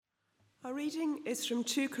Our reading is from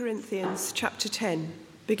 2 Corinthians chapter 10,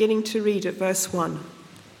 beginning to read at verse 1.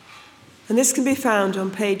 And this can be found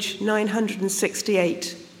on page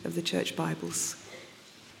 968 of the Church Bibles.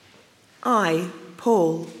 I,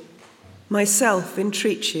 Paul, myself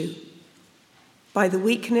entreat you, by the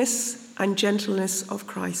weakness and gentleness of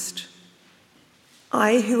Christ.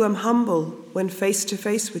 I who am humble when face to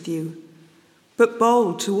face with you, but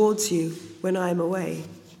bold towards you when I am away.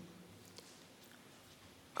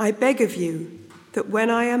 I beg of you that when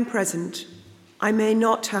I am present, I may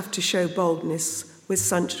not have to show boldness with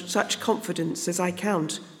such confidence as I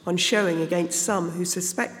count on showing against some who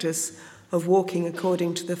suspect us of walking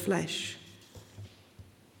according to the flesh.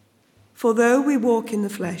 For though we walk in the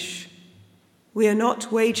flesh, we are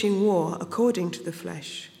not waging war according to the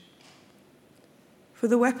flesh. For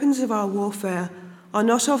the weapons of our warfare are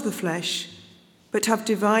not of the flesh, but have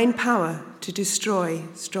divine power to destroy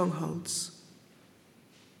strongholds.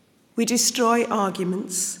 We destroy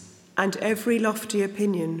arguments and every lofty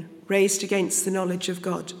opinion raised against the knowledge of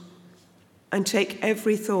God, and take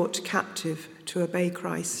every thought captive to obey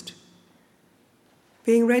Christ,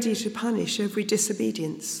 being ready to punish every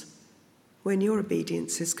disobedience when your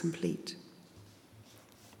obedience is complete.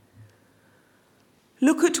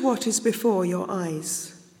 Look at what is before your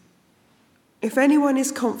eyes. If anyone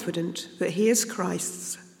is confident that he is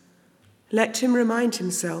Christ's, let him remind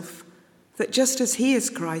himself that just as he is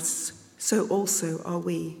Christ's, so also are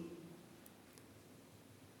we.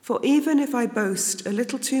 For even if I boast a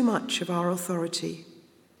little too much of our authority,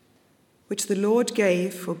 which the Lord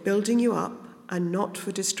gave for building you up and not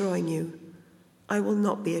for destroying you, I will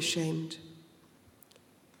not be ashamed.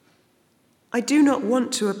 I do not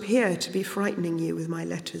want to appear to be frightening you with my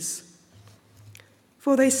letters.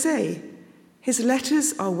 For they say, his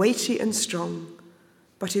letters are weighty and strong,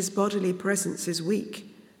 but his bodily presence is weak,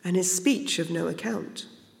 and his speech of no account.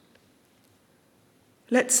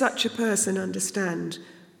 Let such a person understand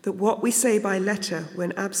that what we say by letter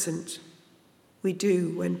when absent, we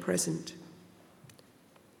do when present.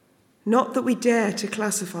 Not that we dare to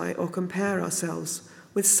classify or compare ourselves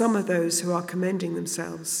with some of those who are commending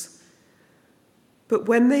themselves, but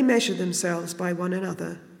when they measure themselves by one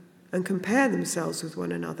another and compare themselves with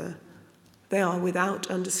one another, they are without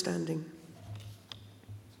understanding.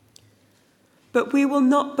 But we will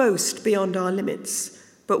not boast beyond our limits,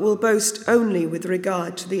 but will boast only with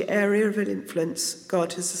regard to the area of influence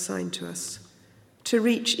God has assigned to us, to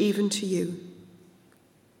reach even to you.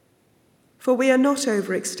 For we are not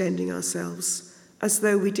overextending ourselves as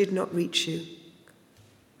though we did not reach you.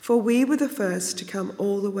 For we were the first to come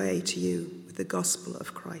all the way to you with the gospel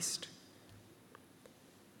of Christ.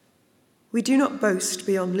 We do not boast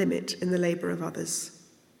beyond limit in the labor of others.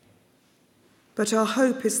 But our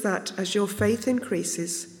hope is that as your faith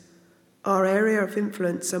increases, our area of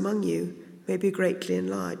influence among you may be greatly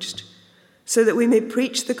enlarged, so that we may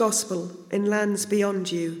preach the gospel in lands beyond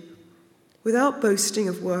you, without boasting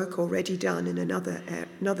of work already done in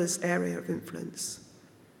another's area of influence.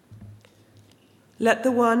 Let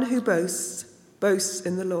the one who boasts, boast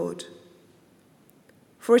in the Lord.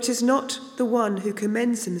 For it is not the one who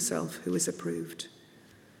commends himself who is approved,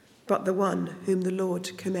 but the one whom the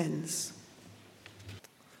Lord commends.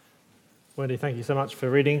 Wendy, thank you so much for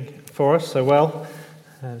reading for us so well.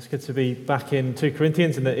 It's good to be back in 2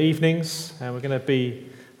 Corinthians in the evenings. We're going to be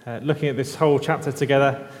looking at this whole chapter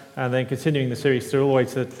together and then continuing the series through all the way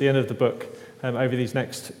to the end of the book over these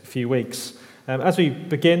next few weeks. As we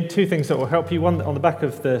begin, two things that will help you. One, on the back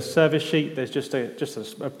of the service sheet, there's just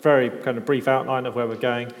a very kind of brief outline of where we're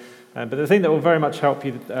going. But the thing that will very much help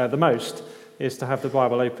you the most is to have the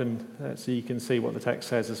Bible open so you can see what the text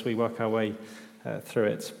says as we work our way through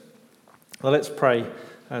it. Well, let's pray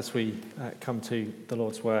as we come to the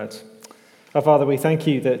Lord's word. Our Father, we thank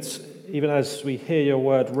you that even as we hear your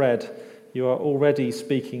word read, you are already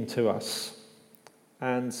speaking to us.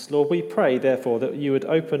 And Lord, we pray, therefore, that you would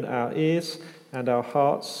open our ears and our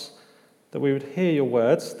hearts, that we would hear your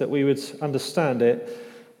words, that we would understand it,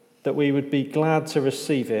 that we would be glad to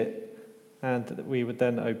receive it, and that we would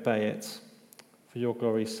then obey it. For your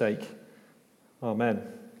glory's sake. Amen.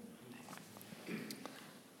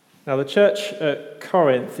 Now, the church at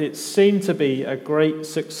Corinth, it seemed to be a great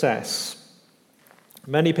success.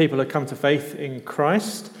 Many people had come to faith in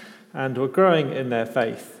Christ and were growing in their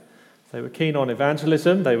faith. They were keen on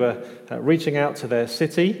evangelism. They were reaching out to their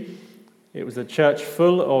city. It was a church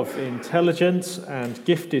full of intelligent and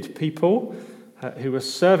gifted people who were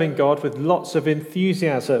serving God with lots of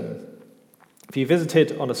enthusiasm. If you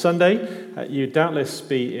visited on a Sunday, you'd doubtless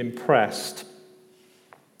be impressed.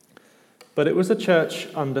 But it was a church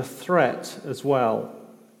under threat as well.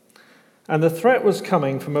 And the threat was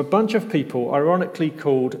coming from a bunch of people ironically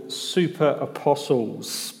called super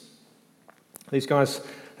apostles. These guys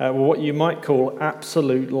were what you might call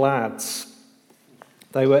absolute lads.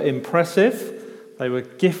 They were impressive, they were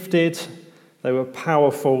gifted, they were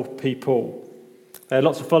powerful people. They had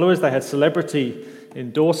lots of followers, they had celebrity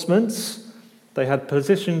endorsements, they had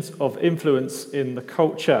positions of influence in the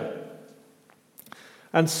culture.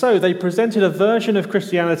 And so they presented a version of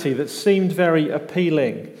Christianity that seemed very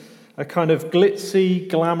appealing, a kind of glitzy,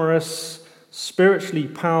 glamorous, spiritually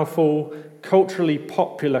powerful, culturally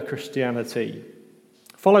popular Christianity.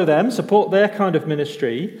 Follow them, support their kind of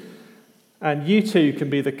ministry, and you too can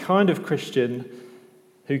be the kind of Christian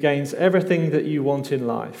who gains everything that you want in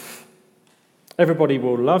life. Everybody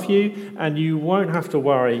will love you, and you won't have to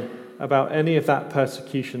worry about any of that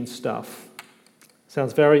persecution stuff.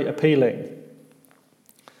 Sounds very appealing.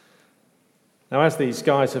 Now, as these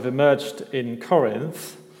guys have emerged in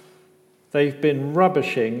Corinth, they've been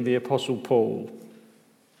rubbishing the Apostle Paul.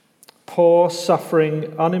 Poor,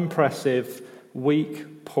 suffering, unimpressive,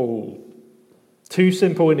 weak Paul. Too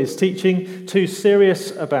simple in his teaching, too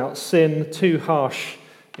serious about sin, too harsh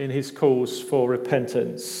in his calls for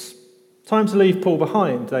repentance. Time to leave Paul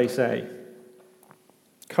behind, they say.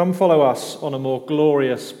 Come follow us on a more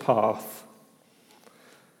glorious path.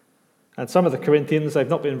 And some of the Corinthians, they've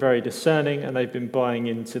not been very discerning and they've been buying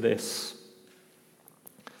into this.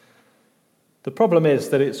 The problem is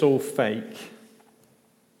that it's all fake.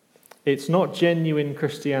 It's not genuine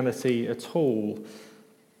Christianity at all.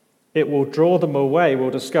 It will draw them away,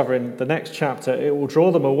 we'll discover in the next chapter, it will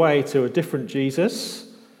draw them away to a different Jesus,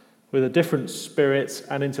 with a different spirit,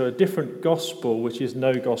 and into a different gospel, which is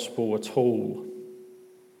no gospel at all.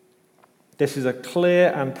 This is a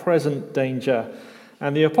clear and present danger.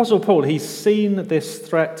 And the Apostle Paul, he's seen this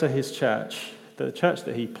threat to his church, the church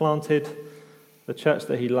that he planted, the church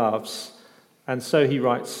that he loves, and so he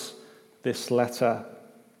writes this letter.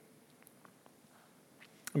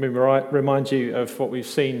 Let me remind you of what we've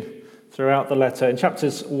seen throughout the letter. In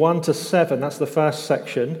chapters 1 to 7, that's the first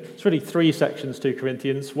section. It's really 3 sections, 2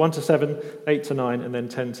 Corinthians, 1 to 7, 8 to 9, and then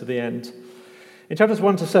 10 to the end. In chapters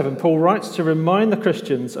 1 to 7, Paul writes to remind the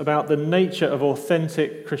Christians about the nature of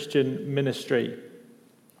authentic Christian ministry.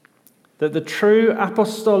 That the true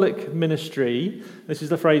apostolic ministry, this is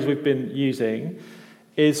the phrase we've been using,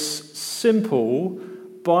 is simple,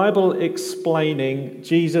 Bible-explaining,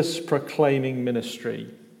 Jesus-proclaiming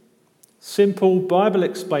ministry. Simple,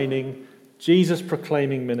 Bible-explaining,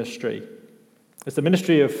 Jesus-proclaiming ministry. It's the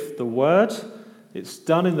ministry of the Word, it's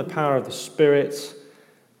done in the power of the Spirit,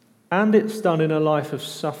 and it's done in a life of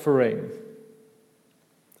suffering.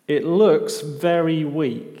 It looks very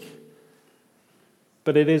weak,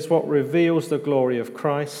 but it is what reveals the glory of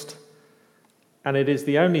Christ, and it is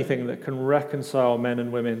the only thing that can reconcile men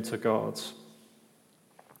and women to God.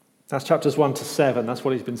 That's chapters 1 to 7, that's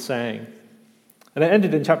what he's been saying. And it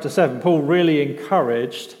ended in chapter 7. Paul really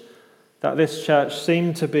encouraged that this church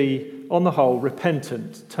seemed to be, on the whole,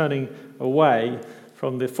 repentant, turning away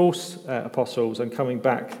from the false apostles and coming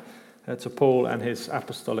back to Paul and his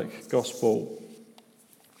apostolic gospel.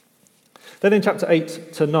 Then in chapter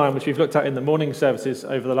 8 to 9, which we've looked at in the morning services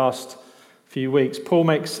over the last few weeks, Paul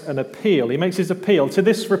makes an appeal. He makes his appeal to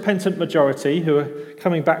this repentant majority who are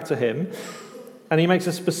coming back to him, and he makes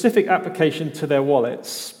a specific application to their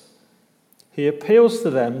wallets. He appeals to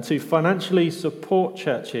them to financially support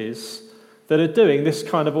churches that are doing this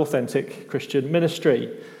kind of authentic Christian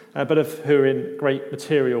ministry, but who are in great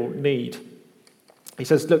material need. He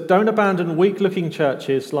says, look, don't abandon weak-looking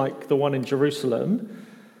churches like the one in Jerusalem,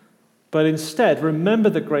 but instead remember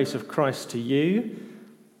the grace of Christ to you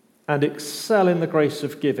and excel in the grace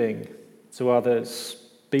of giving to others.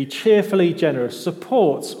 Be cheerfully generous.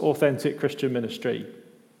 Support authentic Christian ministry.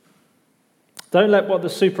 Don't let what the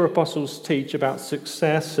super apostles teach about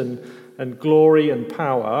success and glory and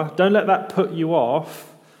power, don't let that put you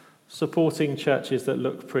off supporting churches that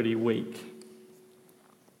look pretty weak.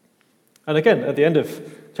 And again, at the end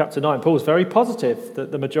of chapter 9, Paul's very positive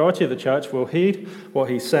that the majority of the church will heed what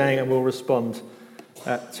he's saying and will respond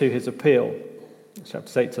to his appeal.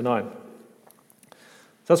 Chapters 8 to 9. So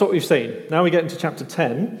that's what we've seen. Now we get into chapter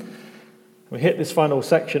 10. We hit this final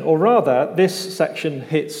section, or rather, this section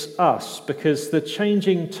hits us because the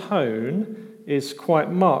changing tone is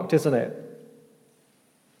quite marked, isn't it?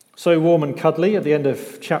 So warm and cuddly at the end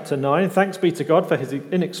of chapter 9. Thanks be to God for his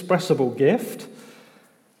inexpressible gift.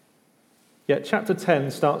 Yet chapter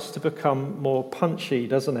 10 starts to become more punchy,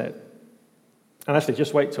 doesn't it? And actually,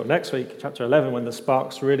 just wait till next week, chapter 11, when the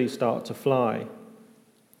sparks really start to fly.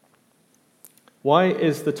 Why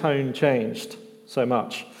is the tone changed so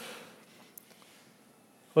much?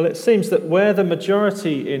 Well, it seems that where the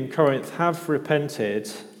majority in Corinth have repented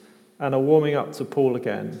and are warming up to Paul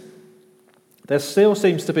again, there still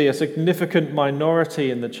seems to be a significant minority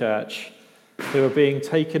in the church who are being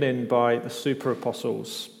taken in by the super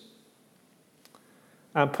apostles.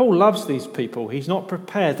 And Paul loves these people. He's not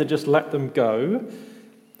prepared to just let them go.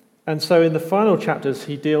 And so in the final chapters,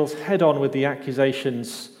 he deals head on with the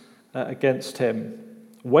accusations against him.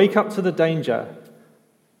 Wake up to the danger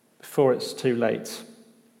before it's too late.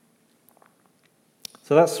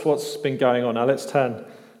 So that's what's been going on. Now let's turn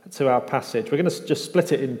to our passage. We're going to just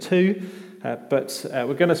split it in two, but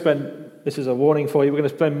we're going to spend, this is a warning for you, we're going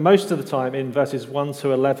to spend most of the time in verses 1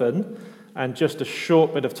 to 11 and just a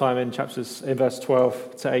short bit of time in verse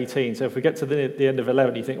 12 to 18. So if we get to the end of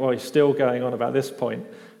 11, you think, well, he's still going on about this point.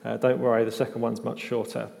 Don't worry, the second one's much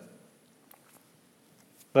shorter.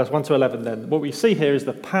 Verse 1 to 11 then. What we see here is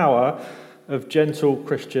the power of gentle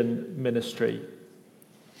Christian ministry.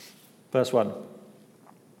 Verse 1.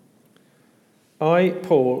 I,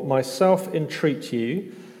 Paul, myself entreat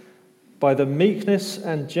you, by the meekness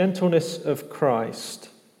and gentleness of Christ,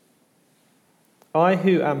 I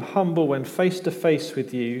who am humble when face to face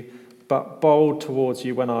with you, but bold towards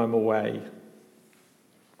you when I am away.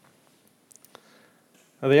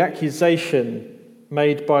 Now, the accusation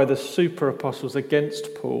made by the super apostles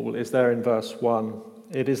against Paul is there in verse 1.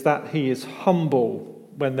 It is that he is humble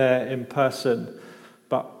when they're in person,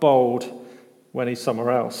 but bold when he's somewhere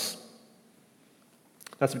else.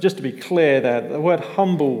 So just to be clear there, the word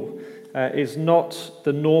humble is not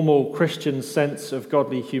the normal Christian sense of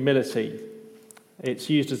godly humility. It's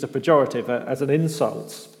used as a pejorative, as an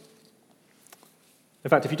insult. In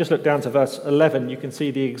fact, if you just look down to verse 11, you can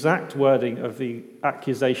see the exact wording of the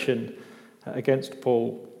accusation against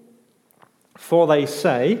Paul. For they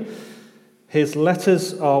say, his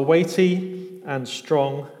letters are weighty and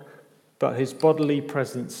strong, but his bodily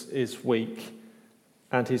presence is weak,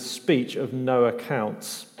 and his speech of no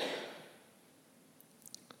account.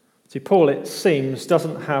 See, Paul, it seems,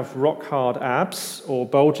 doesn't have rock-hard abs or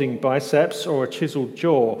bulging biceps or a chiseled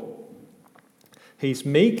jaw. He's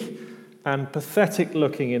meek and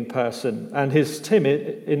pathetic-looking in person, and he's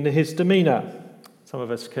timid in his demeanour. Some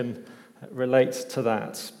of us can relate to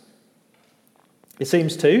that. It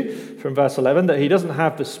seems, too, from verse 11, that he doesn't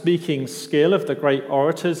have the speaking skill of the great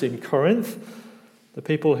orators in Corinth, the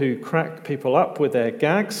people who crack people up with their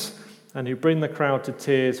gags and who bring the crowd to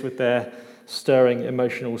tears with their stirring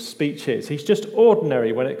emotional speeches. He's just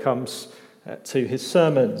ordinary when it comes to his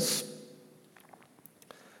sermons.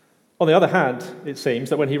 On the other hand, it seems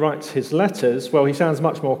that when he writes his letters, well, he sounds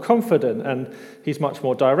much more confident and he's much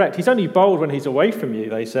more direct. He's only bold when he's away from you,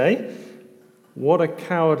 they say. What a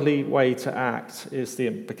cowardly way to act is the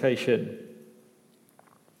implication.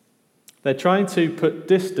 They're trying to put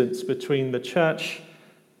distance between the church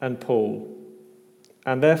and Paul,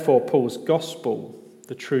 and therefore Paul's gospel,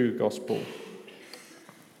 the true gospel.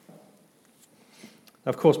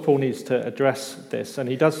 Of course, Paul needs to address this, and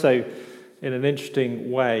he does so in an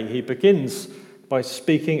interesting way. He begins by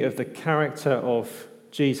speaking of the character of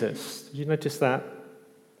Jesus. Did you notice that?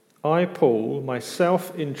 I, Paul,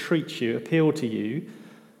 myself entreat you, appeal to you,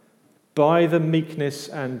 by the meekness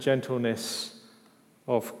and gentleness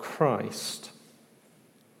of Christ.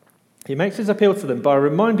 He makes his appeal to them by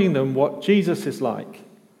reminding them what Jesus is like.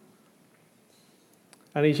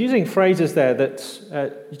 And he's using phrases there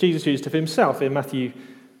that Jesus used of himself in Matthew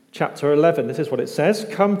chapter 11. This is what it says.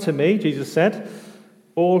 Come to me, Jesus said,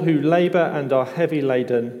 all who labour and are heavy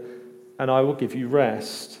laden, and I will give you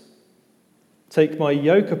rest. Take my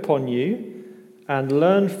yoke upon you and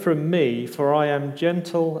learn from me, for I am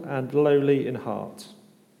gentle and lowly in heart,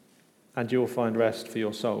 and you will find rest for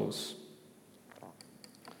your souls.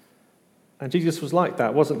 And Jesus was like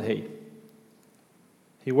that, wasn't he?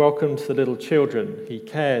 He welcomed the little children. He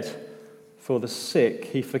cared for the sick.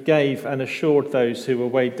 He forgave and assured those who were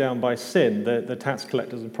weighed down by sin, the tax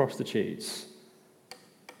collectors and prostitutes.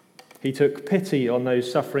 He took pity on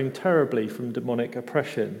those suffering terribly from demonic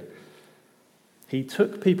oppression. He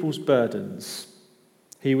took people's burdens.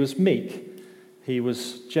 He was meek. He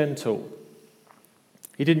was gentle.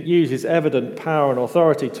 He didn't use his evident power and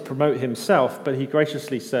authority to promote himself, but he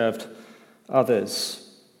graciously served others.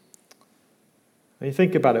 When you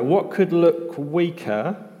think about it, what could look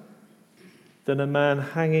weaker than a man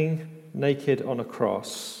hanging naked on a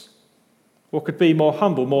cross? What could be more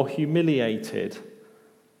humble, more humiliated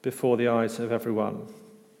before the eyes of everyone?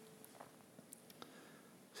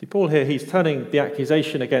 See, Paul here, he's turning the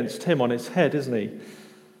accusation against him on its head, isn't he?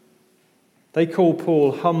 They call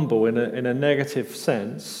Paul humble in a negative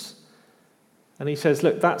sense. And he says,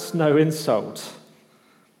 look, that's no insult.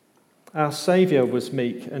 Our Saviour was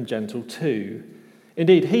meek and gentle too.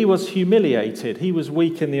 Indeed, he was humiliated. He was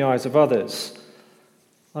weak in the eyes of others.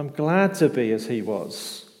 I'm glad to be as he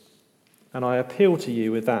was, and I appeal to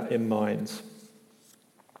you with that in mind.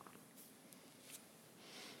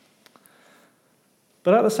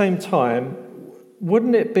 But at the same time,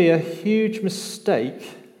 wouldn't it be a huge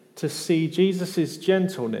mistake to see Jesus'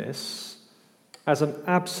 gentleness as an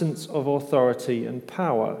absence of authority and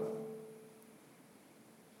power?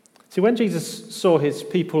 See, when Jesus saw his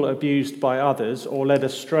people abused by others or led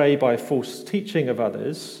astray by false teaching of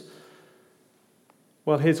others,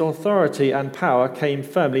 well, his authority and power came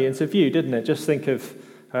firmly into view, didn't it? Just think of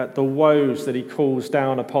the woes that he calls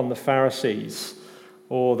down upon the Pharisees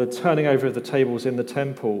or the turning over of the tables in the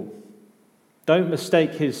temple. Don't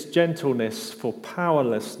mistake his gentleness for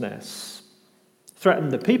powerlessness. Threaten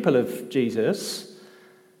the people of Jesus,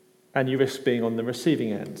 and you risk being on the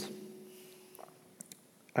receiving end.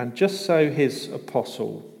 And just so his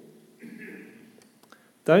apostle.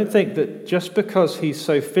 Don't think that just because he's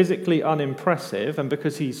so physically unimpressive and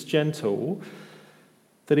because he's gentle,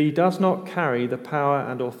 that he does not carry the power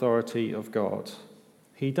and authority of God.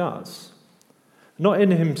 He does. Not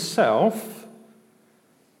in himself,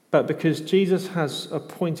 but because Jesus has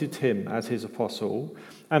appointed him as his apostle,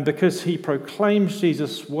 and because he proclaims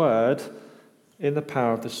Jesus' word in the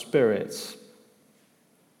power of the Spirit.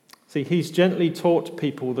 See, he's gently taught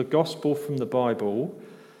people the gospel from the Bible,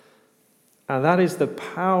 and that is the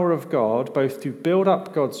power of God both to build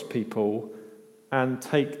up God's people and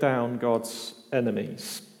take down God's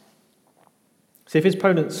enemies. See, if his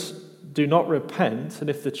opponents do not repent, and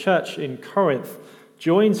if the church in Corinth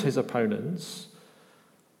joins his opponents,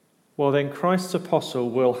 well, then Christ's apostle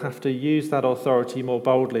will have to use that authority more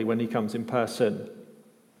boldly when he comes in person,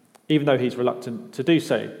 even though he's reluctant to do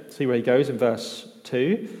so. See where he goes in verse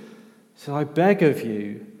 2. So I beg of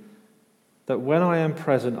you that when I am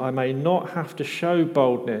present, I may not have to show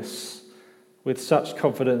boldness with such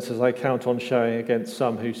confidence as I count on showing against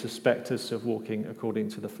some who suspect us of walking according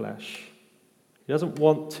to the flesh. He doesn't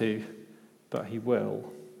want to, but he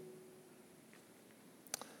will.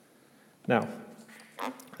 Now,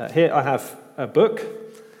 here I have a book.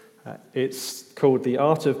 It's called The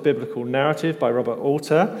Art of Biblical Narrative by Robert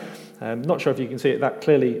Alter. I'm not sure if you can see it that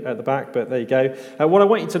clearly at the back, but there you go. What I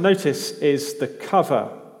want you to notice is the cover.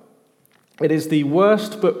 It is the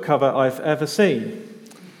worst book cover I've ever seen.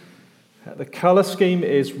 The colour scheme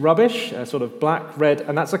is rubbish, sort of black, red,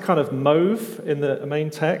 and that's a kind of mauve in the main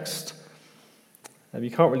text. You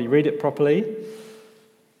can't really read it properly.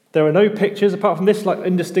 There are no pictures, apart from this like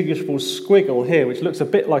indistinguishable squiggle here, which looks a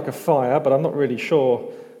bit like a fire, but I'm not really sure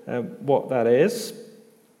what that is.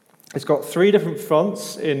 It's got 3 different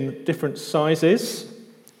fonts in different sizes.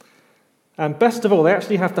 And best of all, they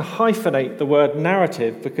actually have to hyphenate the word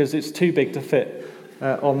narrative because it's too big to fit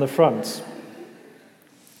on the front.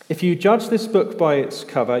 If you judge this book by its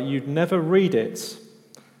cover, you'd never read it.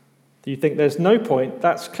 You think there's no point,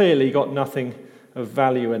 that's clearly got nothing of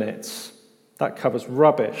value in it. That cover's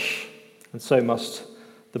rubbish, and so must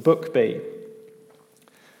the book be.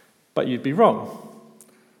 But you'd be wrong.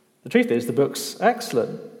 The truth is, the book's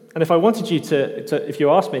excellent. And if I wanted you to if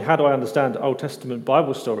you asked me, how do I understand Old Testament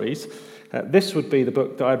Bible stories, this would be the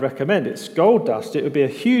book that I'd recommend. It's gold dust. It would be a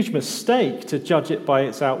huge mistake to judge it by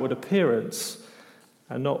its outward appearance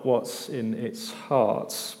and not what's in its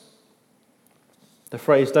heart. The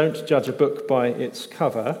phrase, don't judge a book by its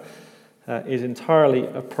cover, is entirely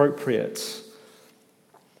appropriate.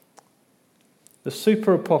 The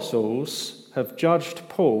super apostles have judged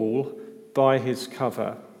Paul by his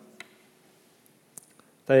cover.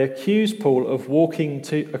 They accuse Paul of walking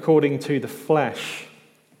according to the flesh.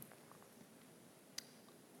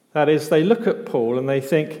 That is, they look at Paul and they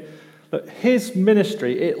think that his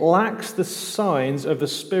ministry, it lacks the signs of the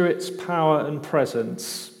Spirit's power and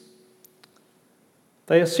presence.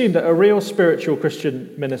 They assume that a real spiritual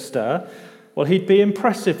Christian minister, well, he'd be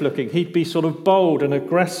impressive looking. He'd be sort of bold and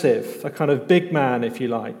aggressive, a kind of big man, if you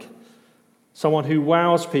like. Someone who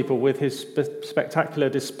wows people with his spectacular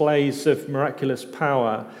displays of miraculous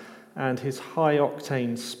power and his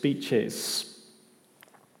high-octane speeches.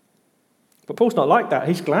 But Paul's not like that.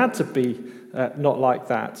 He's glad to be not like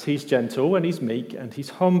that. He's gentle and he's meek and he's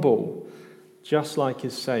humble, just like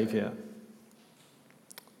his Saviour.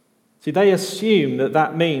 See, they assume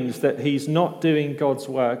that means that he's not doing God's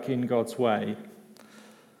work in God's way.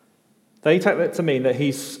 They take that to mean that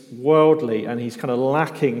he's worldly and he's kind of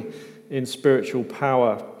lacking in spiritual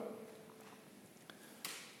power.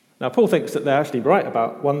 Now, Paul thinks that they're actually right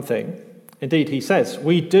about one thing. Indeed, he says,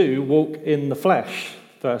 we do walk in the flesh,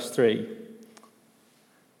 verse 3.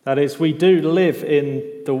 That is, we do live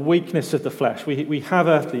in the weakness of the flesh. We have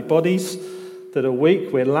earthly bodies that are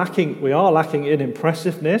weak. We are lacking in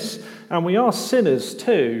impressiveness, and we are sinners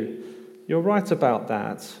too. You're right about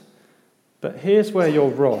that. But here's where you're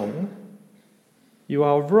wrong. You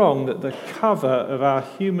are wrong that the cover of our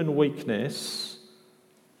human weakness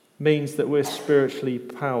means that we're spiritually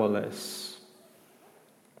powerless.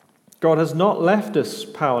 God has not left us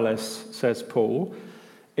powerless, says Paul.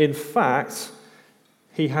 In fact,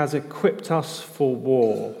 he has equipped us for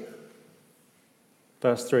war.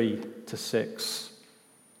 Verse 3 to 6.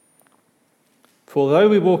 For though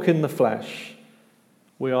we walk in the flesh,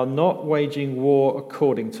 we are not waging war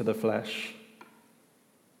according to the flesh.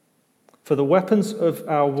 For the weapons of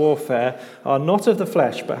our warfare are not of the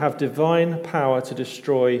flesh, but have divine power to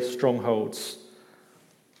destroy strongholds.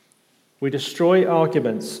 We destroy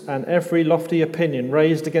arguments and every lofty opinion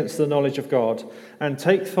raised against the knowledge of God, and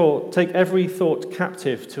take every thought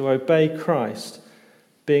captive to obey Christ,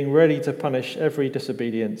 being ready to punish every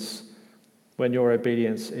disobedience when your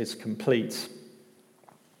obedience is complete.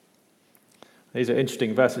 These are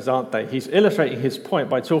interesting verses, aren't they? He's illustrating his point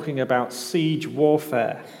by talking about siege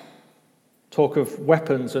warfare. Talk of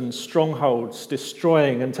weapons and strongholds,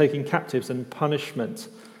 destroying and taking captives and punishment.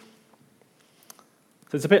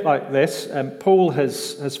 So it's a bit like this. Paul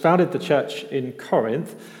has founded the church in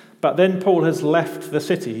Corinth, but then Paul has left the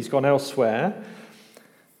city. He's gone elsewhere.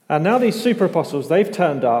 And now these super apostles, they've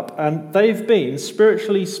turned up and they've been,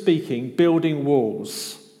 spiritually speaking, building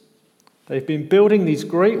walls. They've been building these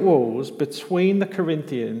great walls between the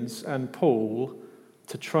Corinthians and Paul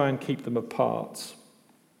to try and keep them apart.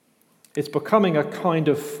 It's becoming a kind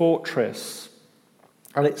of fortress,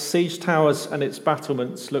 and its siege towers and its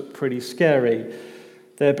battlements look pretty scary.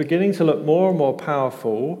 They're beginning to look more and more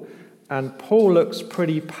powerful, and Paul looks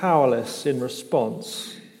pretty powerless in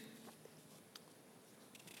response.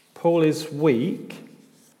 Paul is weak,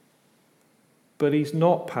 but he's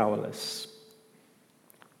not powerless.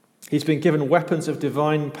 He's been given weapons of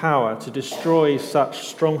divine power to destroy such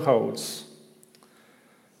strongholds.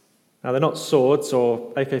 Now, they're not swords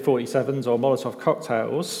or AK-47s or Molotov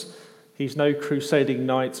cocktails. He's no crusading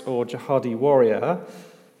knight or jihadi warrior.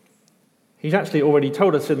 He's actually already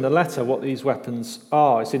told us in the letter what these weapons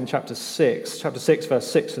are. It's in chapter 6,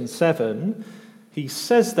 verse 6 and 7. He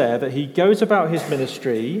says there that he goes about his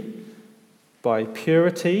ministry by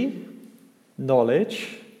purity,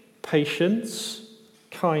 knowledge, patience,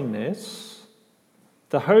 kindness,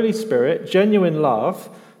 the Holy Spirit, genuine love,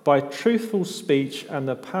 by truthful speech and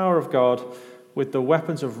the power of God, with the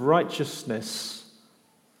weapons of righteousness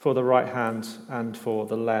for the right hand and for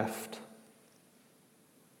the left.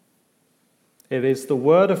 It is the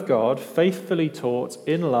word of God faithfully taught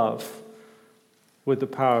in love with the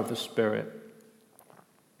power of the Spirit.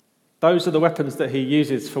 Those are the weapons that he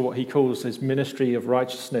uses for what he calls his ministry of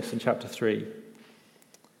righteousness in chapter 3.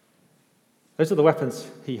 Those are the weapons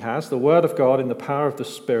he has, the word of God in the power of the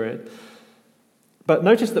Spirit. But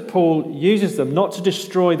notice that Paul uses them not to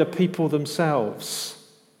destroy the people themselves.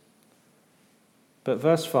 But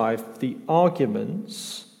verse 5, the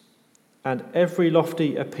arguments and every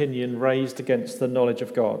lofty opinion raised against the knowledge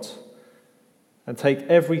of God, and take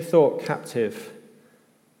every thought captive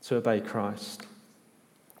to obey Christ.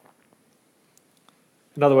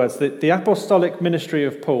 In other words, the apostolic ministry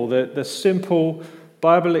of Paul, the simple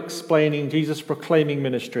Bible-explaining, Jesus-proclaiming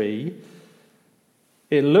ministry,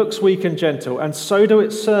 it looks weak and gentle, and so do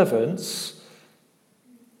its servants,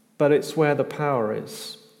 but it's where the power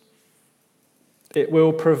is. It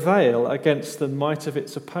will prevail against the might of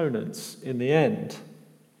its opponents in the end.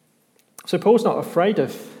 So Paul's not afraid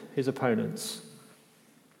of his opponents.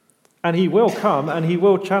 And he will come and he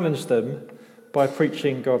will challenge them by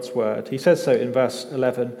preaching God's word. He says so in verse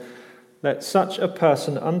 11, "Let such a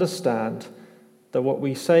person understand that what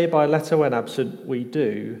we say by letter when absent, we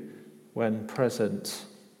do when present."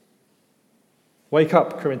 Wake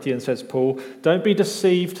up, Corinthians, says Paul. Don't be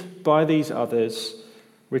deceived by these others.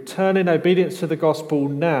 Return in obedience to the gospel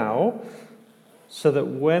now, so that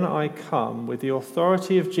when I come with the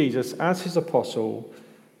authority of Jesus as his apostle,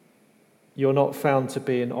 you're not found to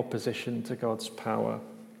be in opposition to God's power.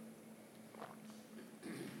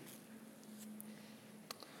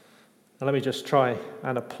 Now let me just try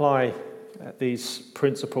and apply these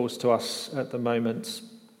principles to us at the moment.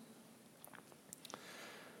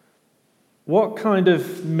 What kind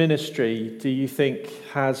of ministry do you think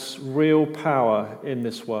has real power in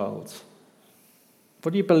this world?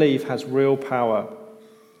 What do you believe has real power?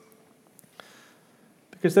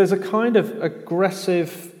 Because there's a kind of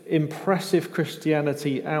aggressive, impressive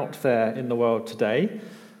Christianity out there in the world today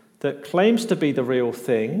that claims to be the real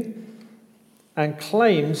thing, and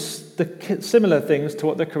claims similar things to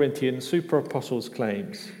what the Corinthian super apostles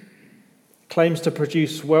claims to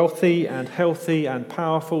produce wealthy and healthy and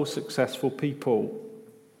powerful, successful people.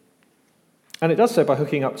 And it does so by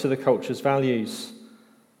hooking up to the culture's values.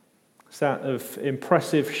 It's that of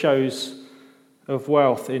impressive shows of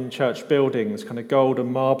wealth in church buildings, kind of gold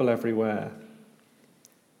and marble everywhere.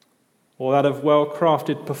 Or that of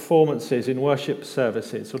well-crafted performances in worship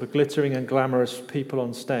services, sort of glittering and glamorous people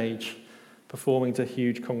on stage performing to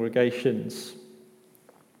huge congregations.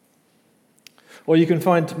 Or you can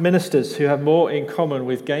find ministers who have more in common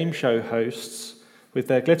with game show hosts with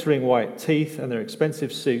their glittering white teeth and their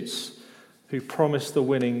expensive suits who promise the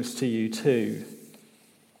winnings to you too.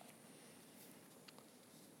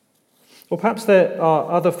 Or perhaps there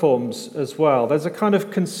are other forms as well. There's a kind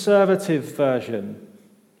of conservative version.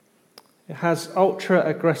 It has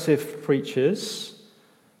ultra-aggressive preachers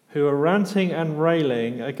who are ranting and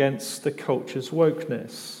railing against the culture's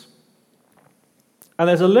wokeness. And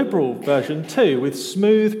there's a liberal version too, with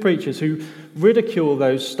smooth preachers who ridicule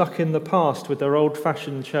those stuck in the past with their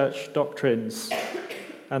old-fashioned church doctrines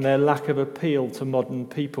and their lack of appeal to modern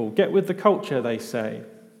people. Get with the culture, they say.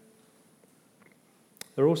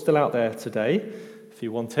 They're all still out there today, if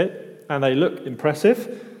you want it, and they look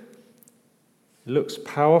impressive. It looks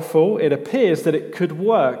powerful. It appears that it could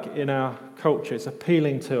work in our culture. It's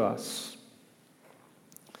appealing to us.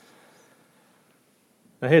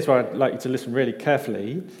 Now here's where I'd like you to listen really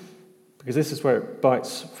carefully, because this is where it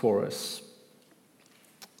bites for us.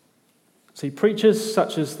 See, preachers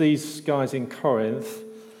such as these guys in Corinth,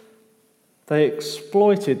 they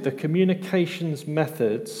exploited the communications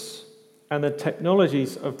methods and the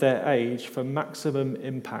technologies of their age for maximum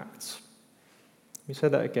impact. Let me say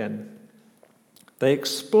that again. They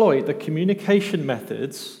exploit the communication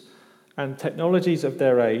methods and technologies of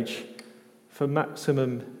their age for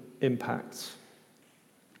maximum impact.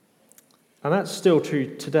 And that's still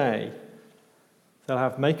true today. They'll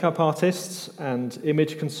have makeup artists and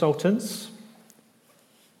image consultants.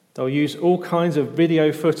 They'll use all kinds of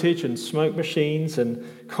video footage and smoke machines and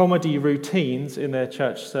comedy routines in their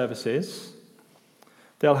church services.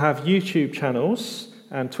 They'll have YouTube channels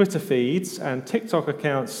and Twitter feeds and TikTok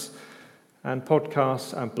accounts and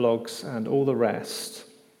podcasts and blogs and all the rest.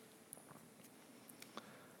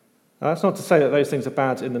 Now, that's not to say that those things are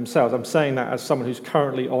bad in themselves. I'm saying that as someone who's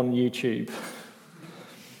currently on YouTube.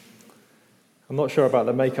 I'm not sure about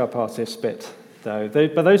the makeup artist bit, though.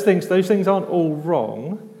 But those things aren't all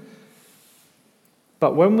wrong.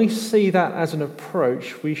 But when we see that as an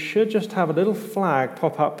approach, we should just have a little flag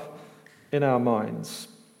pop up in our minds.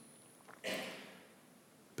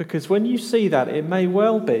 Because when you see that, it may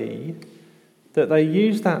well be that they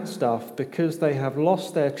use that stuff because they have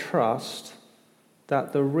lost their trust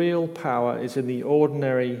that the real power is in the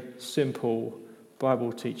ordinary, simple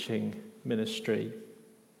Bible teaching ministry.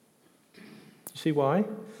 You see why?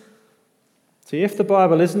 See, if the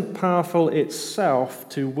Bible isn't powerful itself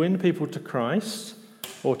to win people to Christ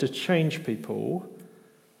or to change people,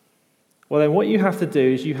 well then what you have to do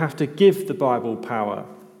is you have to give the Bible power.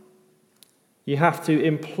 You have to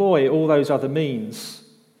employ all those other means.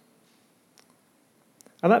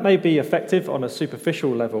 And that may be effective on a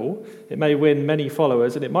superficial level. It may win many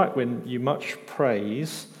followers and it might win you much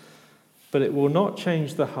praise, but it will not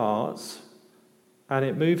change the hearts and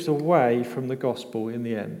it moves away from the gospel in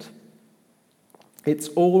the end. It's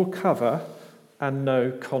all cover and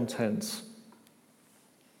no content.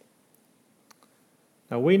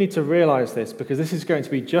 Now we need to realize this because this is going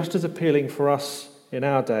to be just as appealing for us in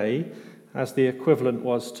our day as the equivalent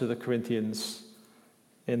was to the Corinthians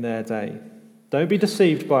in their day. Don't be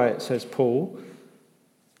deceived by it, says Paul.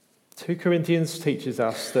 2 Corinthians teaches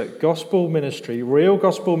us that gospel ministry, real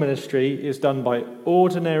gospel ministry, is done by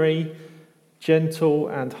ordinary, gentle,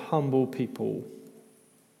 and humble people.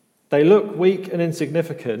 They look weak and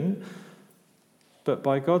insignificant, but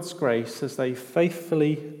by God's grace, as they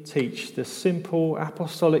faithfully teach the simple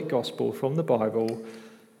apostolic gospel from the Bible,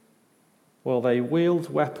 well, they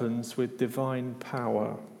wield weapons with divine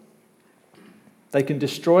power. They can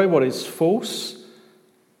destroy what is false,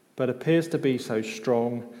 but appears to be so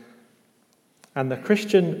strong. And the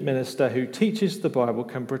Christian minister who teaches the Bible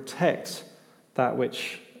can protect that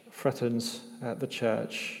which threatens the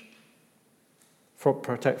church.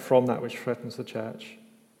 Protect from that which threatens the church.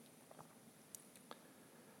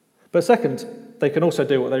 But second, they can also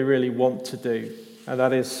do what they really want to do, and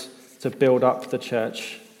that is to build up the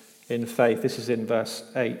church in faith. This is in verse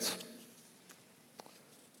 8.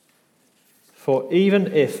 For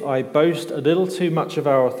even if I boast a little too much of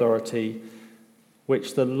our authority,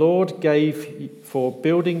 which the Lord gave for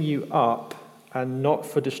building you up and not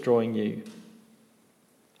for destroying you,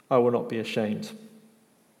 I will not be ashamed.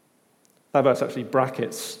 That verse actually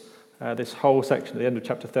brackets this whole section. At the end of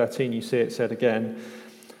chapter 13, you see it said again.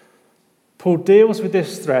 Paul deals with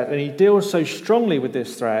this threat, and he deals so strongly with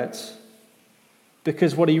this threat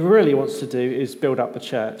because what he really wants to do is build up the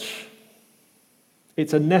church.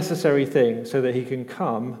 It's a necessary thing so that he can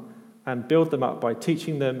come and build them up by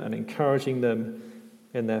teaching them and encouraging them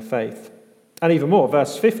in their faith. And even more,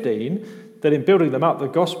 verse 15, that in building them up, the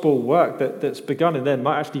gospel work that's begun in them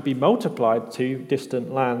might actually be multiplied to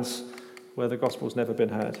distant lands where the gospel's never been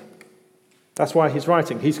heard. That's why he's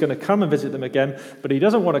writing. He's going to come and visit them again, but he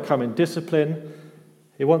doesn't want to come in discipline.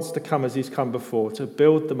 He wants to come as he's come before, to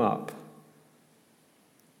build them up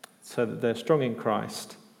so that they're strong in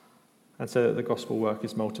Christ and so that the gospel work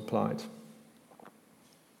is multiplied.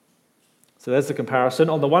 So there's the comparison.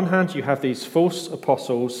 On the one hand, you have these false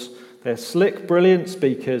apostles. They're slick, brilliant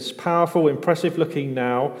speakers, powerful, impressive looking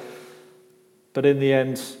now, but in the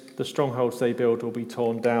end, the strongholds they build will be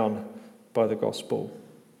torn down by the gospel.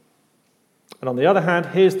 And on the other hand,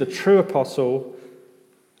 here's the true apostle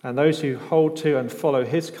and those who hold to and follow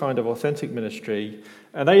his kind of authentic ministry,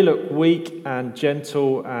 and they look weak and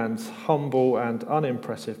gentle and humble and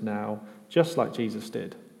unimpressive now, just like Jesus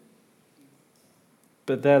did.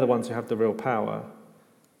 But they're the ones who have the real power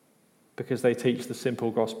because they teach the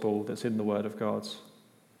simple gospel that's in the Word of God.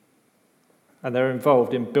 And they're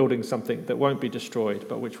involved in building something that won't be destroyed,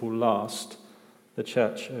 but which will last, the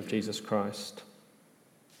Church of Jesus Christ.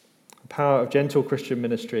 The power of gentle Christian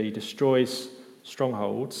ministry destroys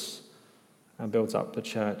strongholds and builds up the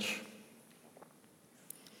church.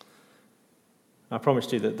 I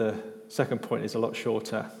promised you that the second point is a lot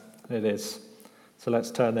shorter, and it is. So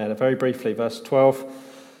let's turn there. Very briefly, verse 12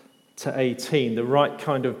 to 18, the right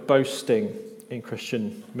kind of boasting in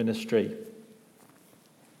Christian ministry.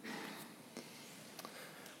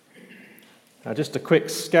 Now, just a quick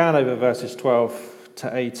scan over verses 12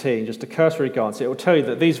 to 18, just a cursory glance. It will tell you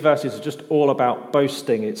that these verses are just all about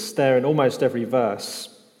boasting. It's there in almost every verse.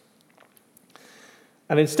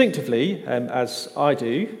 And instinctively, as I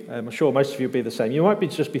do, I'm sure most of you will be the same, you might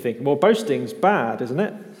just be thinking, well, boasting's bad, isn't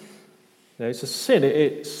it? You know, it's a sin.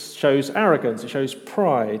 It shows arrogance. It shows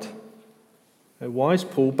pride. Why is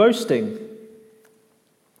Paul boasting?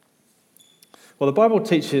 Well, the Bible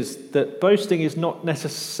teaches that boasting is not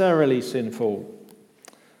necessarily sinful.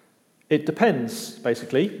 It depends,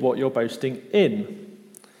 basically, what you're boasting in.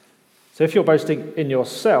 So if you're boasting in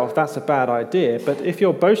yourself, that's a bad idea. But if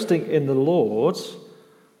you're boasting in the Lord,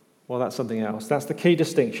 well, that's something else. That's the key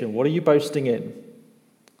distinction. What are you boasting in?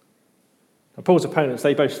 Now, Paul's opponents,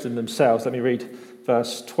 they boast in themselves. Let me read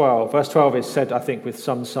verse 12. Verse 12 is said, I think, with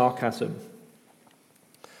some sarcasm.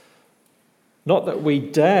 Not that we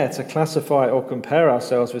dare to classify or compare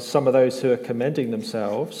ourselves with some of those who are commending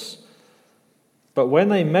themselves, but when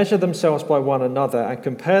they measure themselves by one another and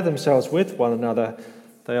compare themselves with one another,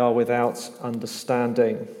 they are without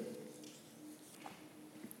understanding.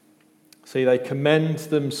 See, they commend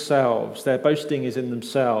themselves. Their boasting is in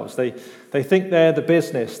themselves. They think they're the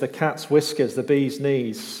business, the cat's whiskers, the bee's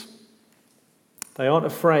knees. They aren't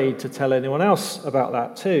afraid to tell anyone else about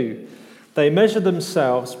that too. They measure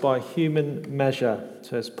themselves by human measure,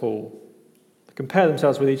 says Paul. They compare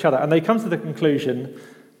themselves with each other, and they come to the conclusion,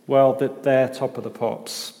 well, that they're top of the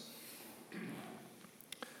pops.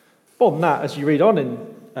 More than that, as you read on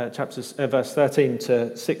in verse 13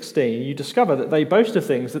 to 16, you discover that they boast of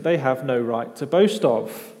things that they have no right to boast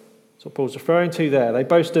of. That's what Paul's referring to there. They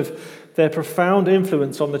boast of their profound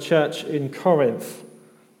influence on the church in Corinth,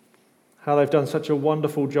 how they've done such a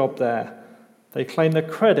wonderful job there. They claim the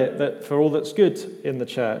credit for all that's good in the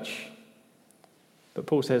church. But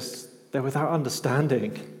Paul says they're without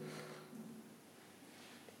understanding.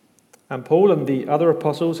 And Paul and the other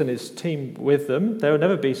apostles and his team with them, they will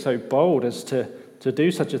never be so bold as to do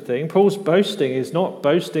such a thing. Paul's boasting is not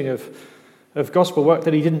boasting of gospel work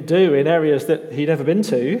that he didn't do in areas that he'd never been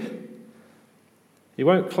to. He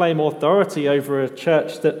won't claim authority over a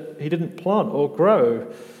church that he didn't plant or grow.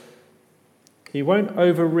 He won't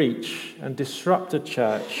overreach and disrupt a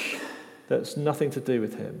church that's nothing to do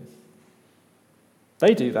with him.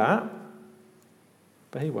 They do that,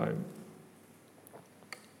 but he won't.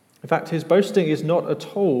 In fact, his boasting is not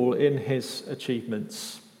at all in his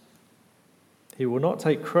achievements. He will not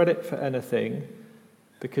take credit for anything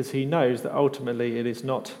because he knows that ultimately it is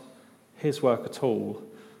not his work at all,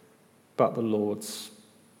 but the Lord's.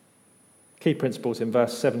 Key principles in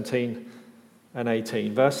verse 17 and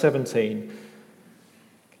 18. Verse 17,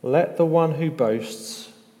 let the one who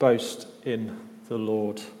boasts boast in the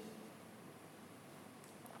Lord.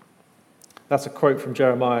 That's a quote from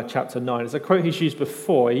Jeremiah chapter 9. It's a quote he's used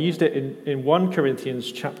before. He used it in 1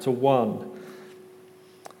 Corinthians chapter 1.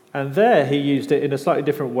 And there he used it in a slightly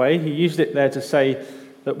different way. He used it there to say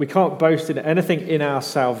that we can't boast in anything in our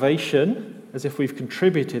salvation, as if we've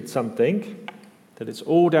contributed something, that it's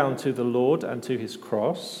all down to the Lord and to his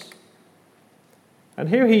cross. And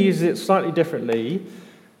here he uses it slightly differently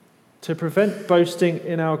to prevent boasting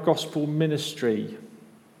in our gospel ministry,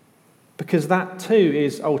 because that too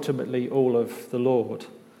is ultimately all of the Lord.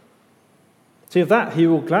 See, of that he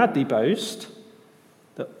will gladly boast,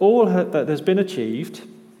 that all that has been achieved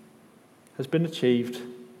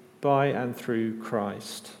by and through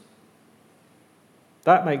Christ.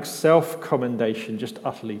 That makes self-commendation just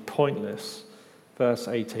utterly pointless. Verse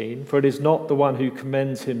 18, for it is not the one who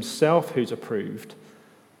commends himself who's approved,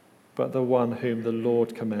 but the one whom the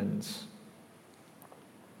Lord commends.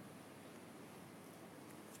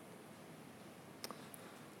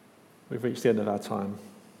 We've reached the end of our time.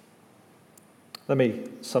 Let me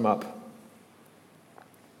sum up.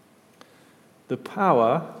 The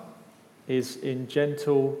power is in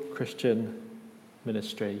gentle Christian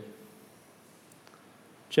ministry.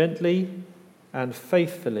 Gently and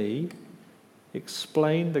faithfully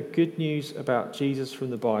explain the good news about Jesus from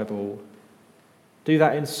the Bible. Do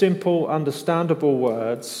that in simple, understandable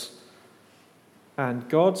words, and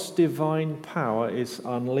God's divine power is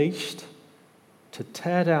unleashed to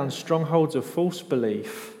tear down strongholds of false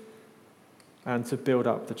belief and to build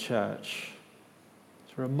up the church.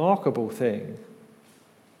 It's a remarkable thing.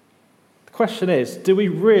 The question is, do we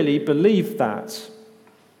really believe that?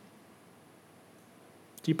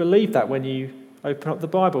 Do you believe that when you open up the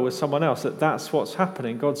Bible with someone else, that that's what's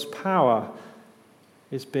happening? God's power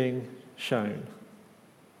is being shown.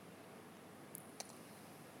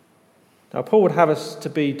 Now, Paul would have us to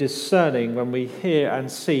be discerning when we hear and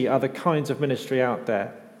see other kinds of ministry out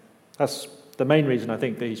there. That's the main reason I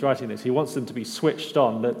think that he's writing this. He wants them to be switched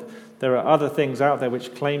on, that there are other things out there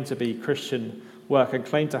which claim to be Christian work and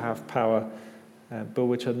claim to have power, but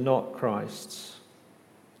which are not Christ's.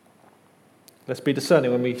 Let's be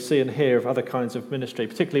discerning when we see and hear of other kinds of ministry,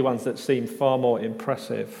 particularly ones that seem far more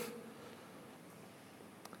impressive.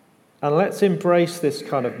 And let's embrace this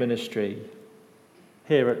kind of ministry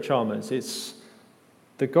here at Chalmers. It's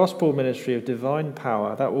the gospel ministry of divine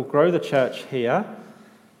power that will grow the church here,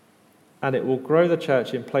 and it will grow the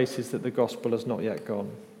church in places that the gospel has not yet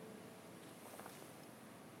gone.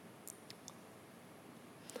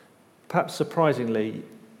 Perhaps surprisingly,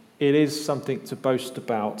 it is something to boast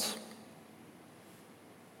about.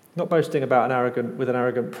 Not boasting about with an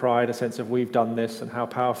arrogant pride, a sense of we've done this and how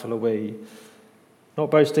powerful are we.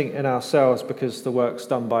 Not boasting in ourselves because the work's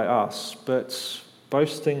done by us, but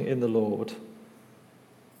boasting in the Lord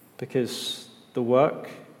because the work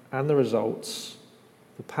and the results,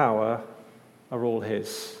 the power, are all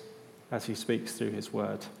his as he speaks through his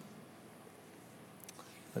word.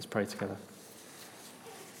 Let's pray together.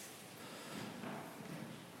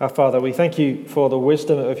 Our Father, we thank you for the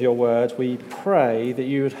wisdom of your word. We pray that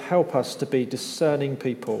you would help us to be discerning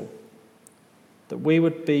people, that we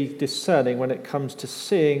would be discerning when it comes to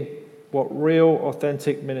seeing what real,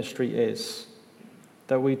 authentic ministry is,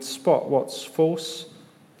 that we'd spot what's false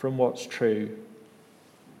from what's true.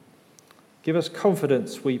 Give us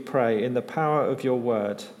confidence, we pray, in the power of your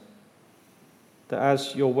word, that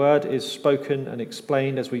as your word is spoken and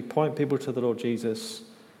explained, as we point people to the Lord Jesus,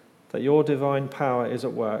 that your divine power is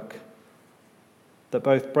at work, that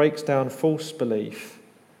both breaks down false belief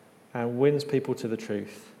and wins people to the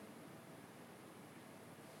truth.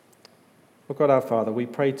 Oh God, our Father, we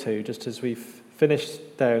pray too, just as we've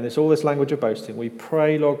finished there in all this language of boasting, we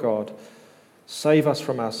pray, Lord God, save us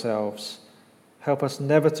from ourselves. Help us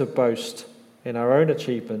never to boast in our own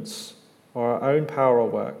achievements or our own power or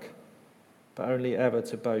work, but only ever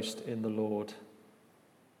to boast in the Lord.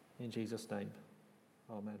 In Jesus' name,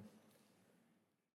 amen.